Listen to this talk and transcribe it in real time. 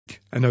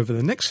And over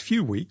the next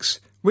few weeks,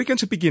 we're going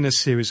to begin a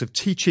series of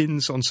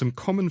teach-ins on some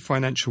common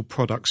financial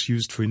products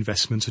used for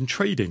investment and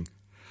trading.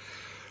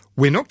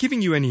 We're not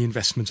giving you any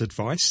investment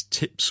advice,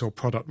 tips or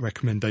product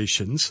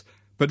recommendations,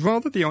 but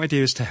rather the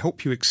idea is to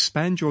help you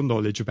expand your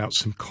knowledge about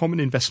some common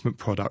investment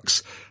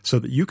products so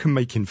that you can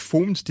make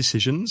informed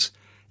decisions,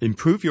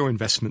 improve your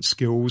investment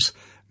skills,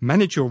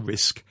 manage your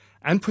risk,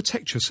 and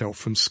protect yourself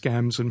from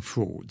scams and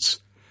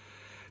frauds.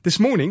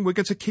 This morning, we're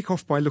going to kick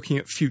off by looking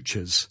at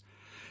futures.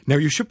 Now,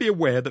 you should be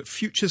aware that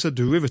futures are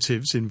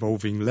derivatives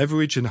involving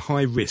leverage and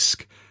high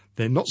risk.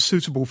 They're not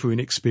suitable for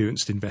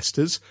inexperienced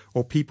investors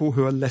or people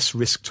who are less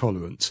risk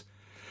tolerant.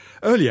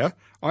 Earlier,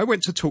 I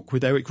went to talk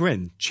with Eric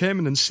Ren,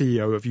 Chairman and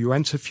CEO of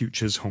Yuanta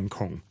Futures Hong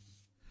Kong.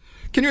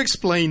 Can you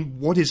explain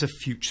what is a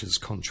futures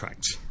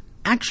contract?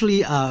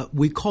 Actually,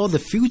 we call the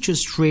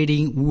futures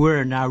trading,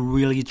 we're not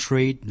really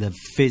trade the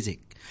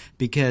physics.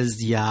 Because,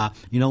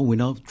 we know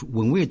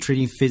when we're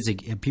trading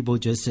physics, people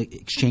just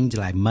exchange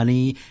like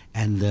money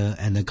and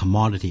the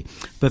commodity.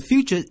 But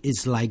future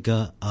is like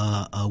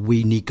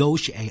we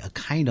negotiate a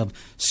kind of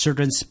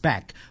certain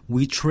spec.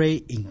 We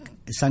trade in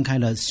some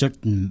kind of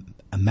certain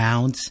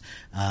amounts,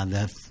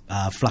 the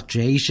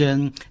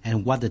fluctuation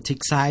and what the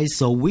tick size.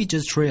 So we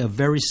just trade a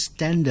very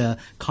standard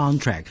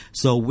contract.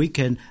 So we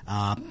can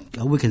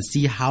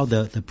see how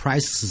the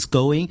price is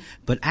going,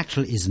 but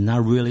actually it's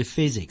not really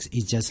physics.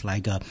 It's just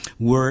like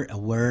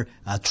we're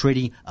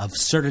trading a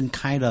certain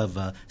kind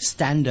of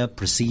standard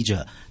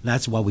procedure.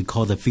 That's what we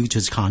call the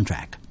futures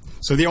contract.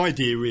 So the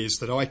idea is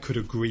that I could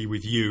agree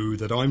with you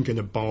that I'm going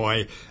to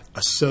buy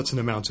a certain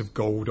amount of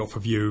gold off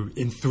of you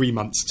in 3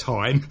 months'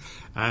 time,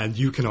 and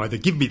you can either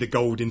give me the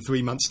gold in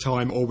 3 months'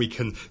 time or we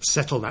can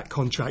settle that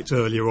contract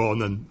earlier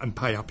on and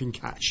pay up in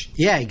cash.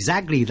 Yeah,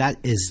 exactly. That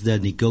is the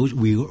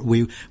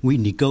we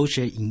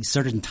negotiate in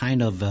certain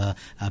kind of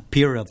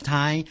period of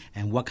time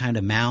and what kind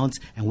of amounts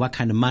and what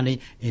kind of money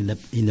in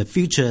the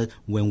future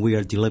when we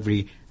are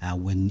delivering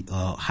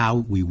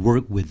how we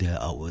work with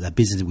the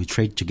business we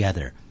trade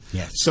together.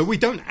 Yes. So we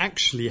don't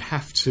actually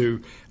have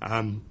to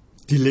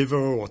deliver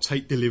or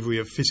take delivery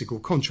of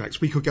physical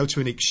contracts. We could go to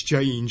an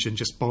exchange and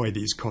just buy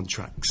these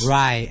contracts.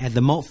 Right.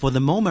 For the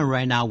moment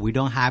right now, we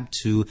don't have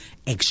to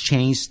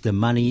exchange the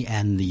money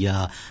and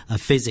the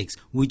physics.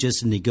 We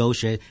just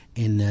negotiate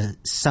in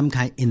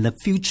the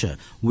future.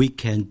 We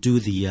can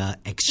do the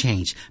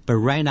exchange. But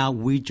right now,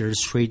 we're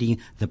just trading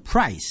the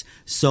price.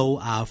 So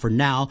for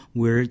now,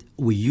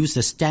 we use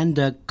the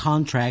standard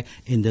contract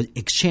in the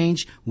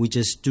exchange. We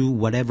just do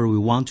whatever we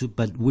want to,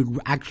 but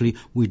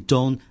we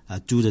don't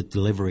do the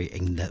delivery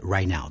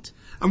right now.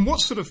 And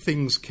what sort of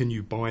things can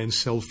you buy and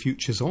sell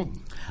futures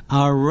on?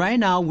 Right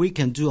now, we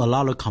can do a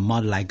lot of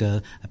commodity, like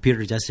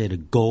Peter just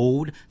said,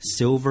 gold,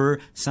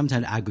 silver,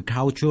 sometimes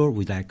agriculture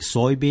with like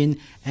soybean,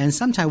 and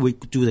sometimes we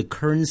do the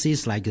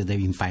currencies like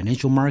in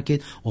financial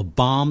market or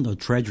bond or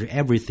treasury,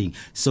 everything.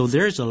 So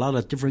there's a lot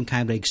of different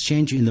kind of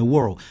exchange in the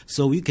world.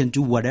 So you can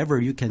do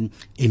whatever you can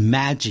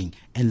imagine.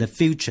 In the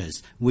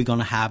futures, we're going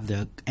to have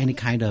any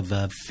kind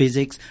of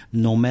physics,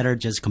 no matter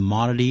just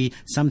commodity.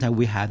 Sometimes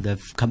we have the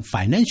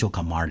financial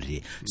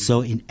commodity.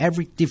 So in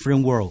every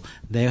different world,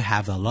 they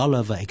have a lot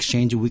of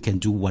exchange. We can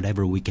do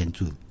whatever we can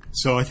do.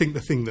 So I think the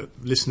thing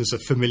that listeners are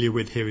familiar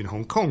with here in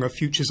Hong Kong are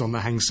futures on the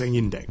Hang Seng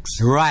Index.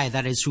 Right,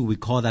 that is true. We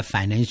call that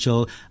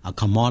financial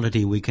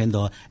commodity. We can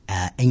do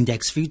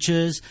index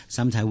futures.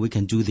 Sometimes we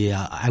can do the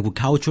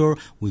agriculture.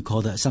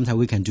 Sometimes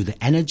we can do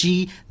the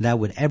energy. That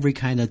with every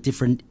kind of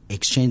different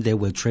exchange, they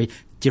will trade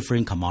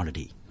different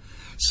commodity.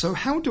 So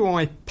how do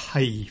I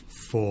pay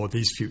for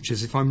these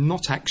futures if I'm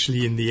not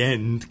actually in the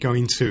end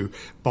going to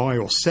buy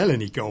or sell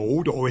any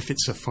gold, or if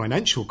it's a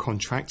financial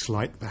contract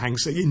like the Hang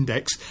Seng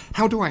Index,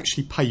 how do I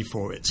actually pay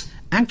for it?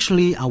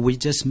 Actually, we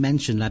just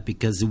mentioned that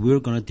because we're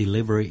going to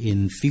deliver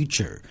in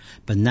future,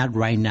 but not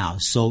right now.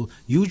 So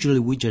usually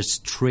we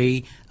just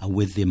trade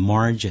with the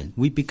margin.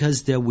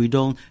 Because we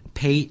don't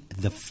pay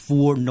the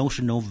full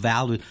notional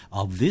value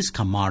of this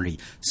commodity.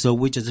 So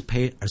we just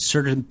pay a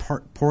certain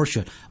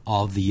portion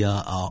of the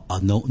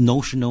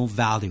notional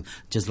value,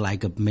 just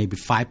like maybe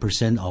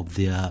 5% of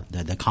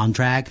the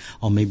contract,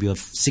 or maybe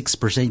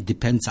 6%,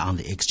 depends on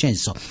the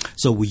exchange.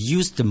 So we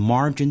use the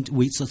margin.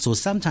 So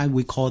sometimes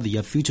we call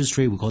the futures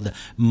trade, we call the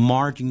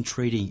margin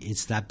trading.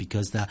 It's that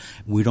because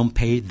we don't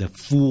pay the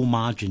full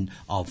margin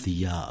of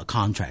the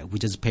contract. We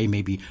just pay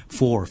maybe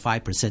 4 or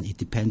 5%. It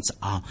depends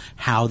on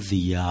how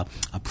the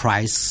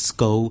price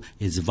go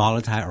is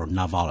volatile or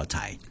not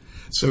volatile.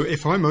 So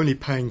if I'm only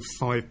paying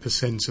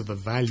 5% of the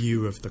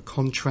value of the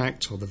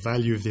contract or the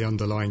value of the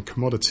underlying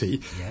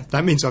commodity,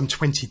 that means I'm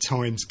 20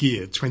 times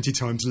geared, 20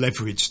 times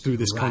leveraged through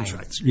this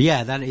contract.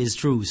 Yeah, that is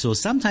true. So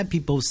sometimes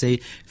people say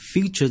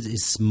futures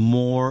is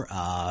more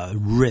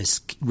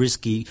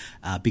risky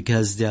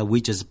because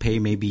we just pay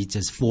maybe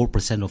just 4% or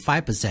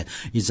 5%.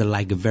 It's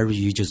like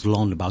you just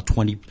loan about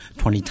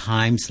 20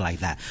 times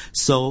like that.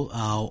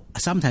 So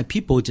sometimes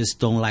people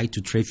just don't like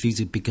to trade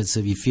futures because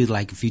we feel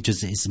like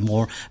futures is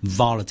more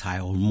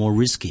volatile or more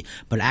risky.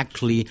 But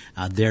actually,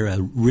 there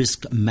are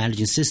risk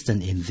management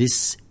system in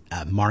this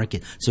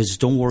market. So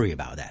just don't worry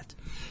about that.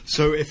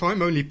 So if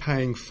I'm only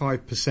paying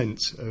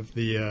 5% of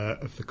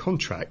the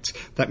contract,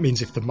 that means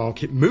if the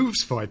market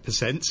moves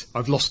 5%,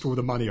 I've lost all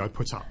the money I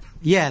put up.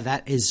 Yeah,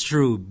 that is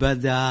true.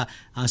 But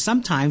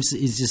sometimes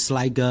it's just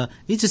like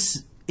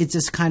it's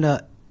just kind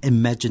of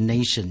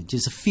imagination,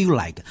 just feel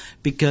like,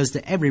 because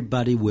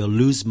everybody will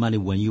lose money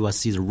when you are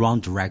see the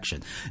wrong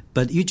direction.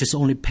 But you just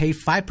only pay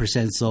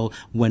 5%. So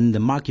when the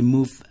market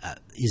move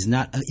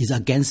is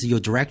against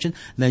your direction,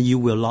 then you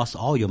will lose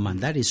all your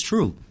money. That is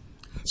true.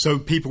 So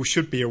people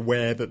should be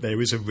aware that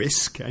there is a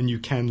risk and you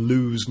can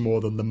lose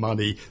more than the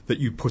money that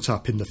you put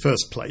up in the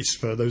first place,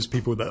 for those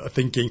people that are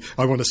thinking,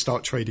 I want to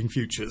start trading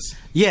futures.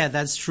 Yeah,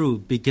 that's true,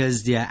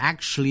 because they are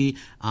actually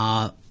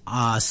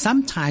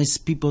sometimes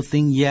people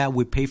think,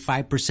 we pay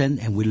 5%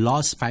 and we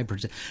lost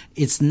 5%.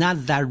 It's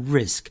not that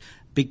risk,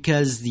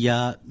 because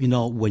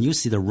when you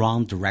see the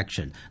wrong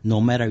direction, no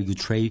matter you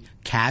trade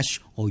cash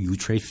or you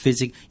trade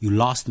physics, you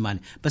lost money.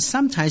 But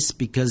sometimes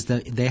because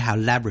they have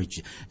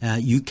leverage,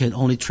 you can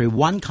only trade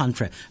one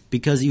contract.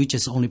 Because you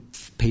just only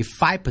pay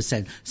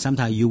 5%,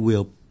 sometimes you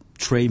will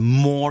trade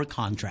more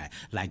contract,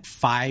 like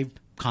 5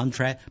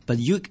 contract, but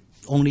you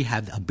only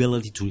have the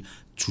ability to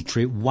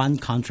trade one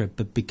contract.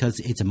 But because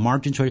it's a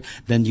margin trade,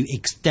 then you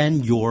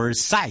extend your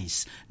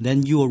size.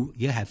 Then you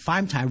have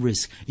 5 times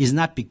risk. It's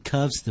not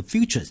because the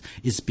futures.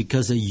 It's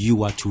because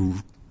you are too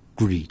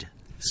greedy.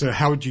 So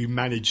how do you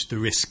manage the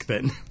risk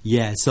then?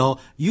 Yeah. So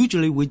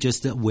usually we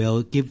just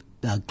will give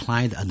the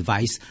client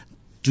advice: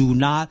 do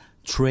not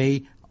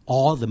trade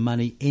all the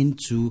money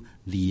into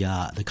the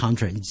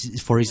contract.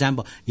 For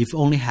example, if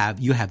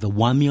you have the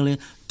 1 million,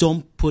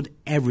 don't put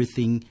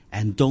everything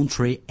and don't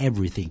trade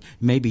everything.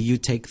 Maybe you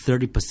take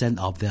 30%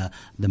 of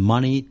the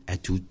money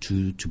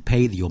to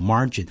pay your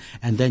margin,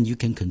 and then you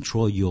can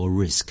control your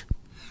risk.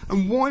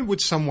 And why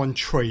would someone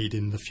trade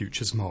in the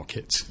futures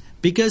market?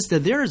 Because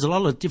there is a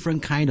lot of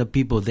different kind of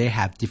people. They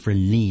have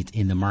different needs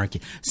in the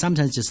market.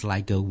 Sometimes just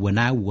like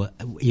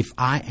if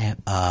I am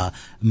a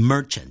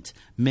merchant,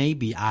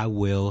 maybe I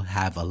will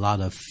have a lot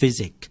of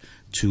physics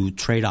to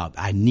trade up.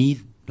 I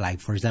need,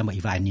 like, for example,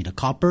 if I need a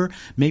copper,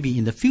 maybe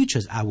in the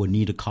futures I will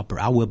need a copper.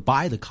 I will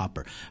buy the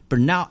copper. But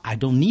now I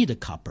don't need a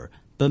copper.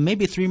 But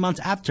maybe 3 months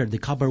after, the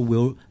copper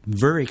will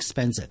very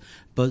expensive.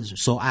 But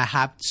so I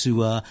have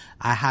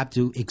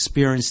to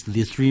experience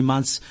the 3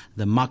 months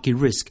the market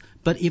risk.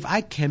 But if I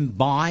can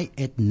buy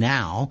it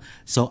now,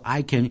 so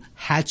I can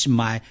hedge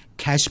my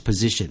cash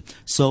position.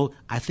 So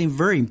I think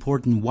very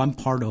important, one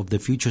part of the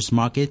futures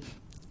market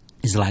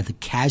is like the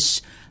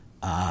cash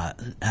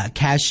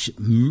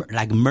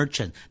like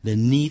merchant. They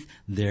need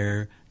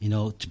their,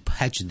 to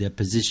hedge their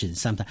position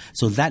sometimes.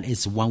 So that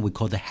is one we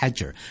call the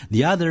hedger.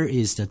 The other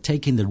is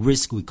taking the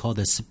risk, we call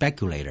the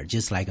speculator.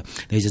 Just like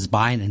they just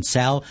buy and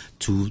sell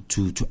to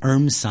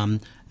earn some,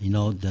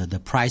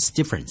 the price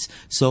difference.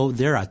 So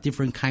there are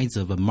different kinds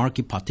of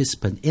market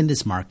participants in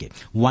this market.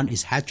 One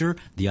is hedger,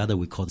 the other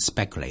we call the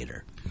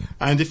speculator.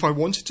 And if I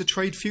wanted to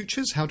trade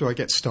futures, how do I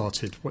get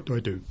started? What do I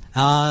do?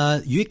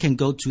 You can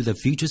go to the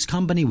futures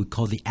company we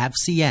call the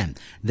FCM.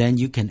 Then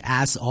you can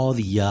ask all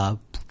the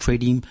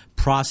trading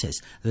process.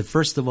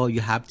 First of all,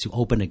 you have to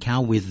open an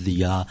account with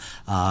the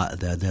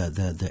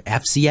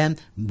FCM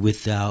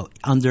with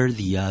under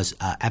the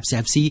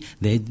FCFC.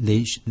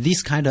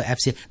 This kind of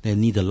FCM, they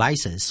need a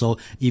license. So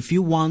if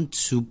you want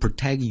to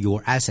protect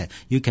your asset,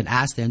 you can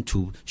ask them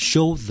to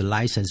show the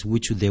license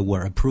which they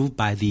were approved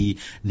by the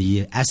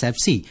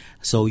SFC.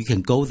 So you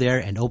can go there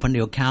and open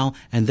the account,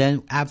 and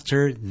then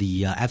after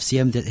the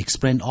FCM that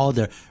explain all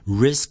the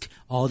risk,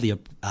 all the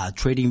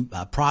trading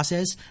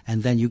process,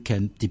 and then you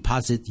can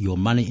deposit your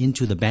money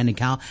into the bank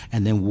account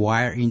and then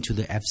wire into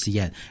the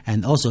FCN.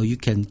 And also you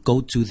can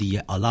go to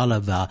a lot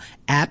of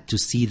app to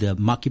see the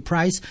market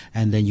price,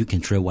 and then you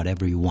can trade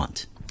whatever you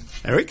want.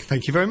 Eric,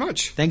 thank you very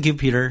much. Thank you,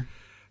 Peter.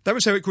 That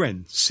was Eric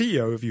Ren,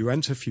 CEO of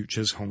Yuanta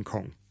Futures Hong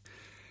Kong.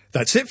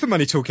 That's it for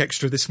Money Talk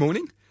Extra this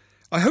morning.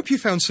 I hope you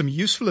found some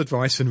useful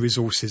advice and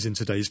resources in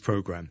today's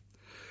programme.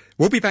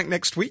 We'll be back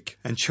next week,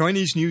 and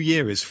Chinese New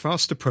Year is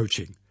fast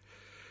approaching.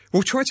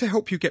 We'll try to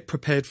help you get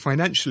prepared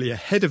financially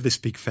ahead of this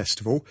big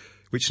festival,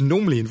 which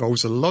normally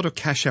involves a lot of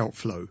cash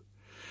outflow.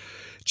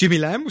 Jimmy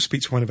Lam will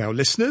speak to one of our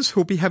listeners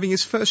who'll be having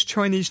his first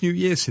Chinese New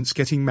Year since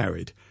getting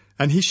married,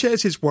 and he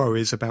shares his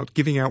worries about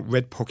giving out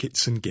red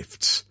pockets and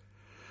gifts.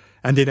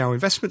 And in our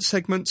investment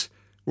segment,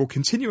 we'll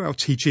continue our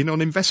teaching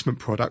on investment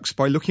products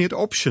by looking at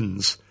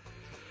options.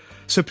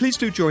 So please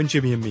do join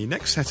Jimmy and me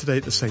next Saturday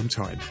at the same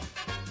time.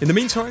 In the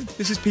meantime,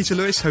 this is Peter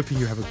Lewis, hoping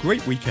you have a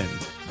great weekend.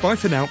 Bye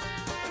for now.